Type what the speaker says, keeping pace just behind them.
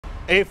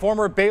A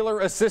former Baylor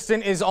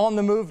assistant is on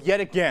the move yet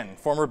again.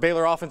 Former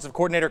Baylor offensive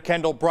coordinator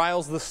Kendal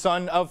Briles, the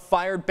son of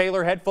fired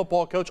Baylor head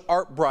football coach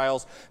Art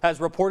Briles, has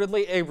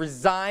reportedly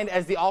resigned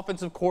as the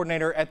offensive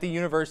coordinator at the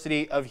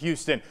University of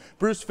Houston.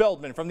 Bruce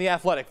Feldman from The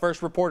Athletic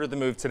first reported the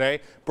move today.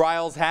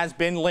 Briles has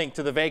been linked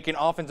to the vacant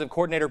offensive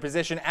coordinator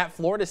position at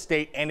Florida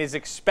State and is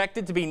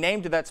expected to be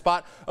named to that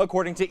spot,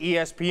 according to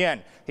ESPN.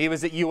 He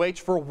was at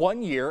UH for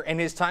 1 year, and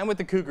his time with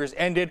the Cougars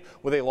ended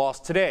with a loss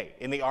today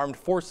in the Armed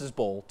Forces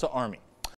Bowl to Army.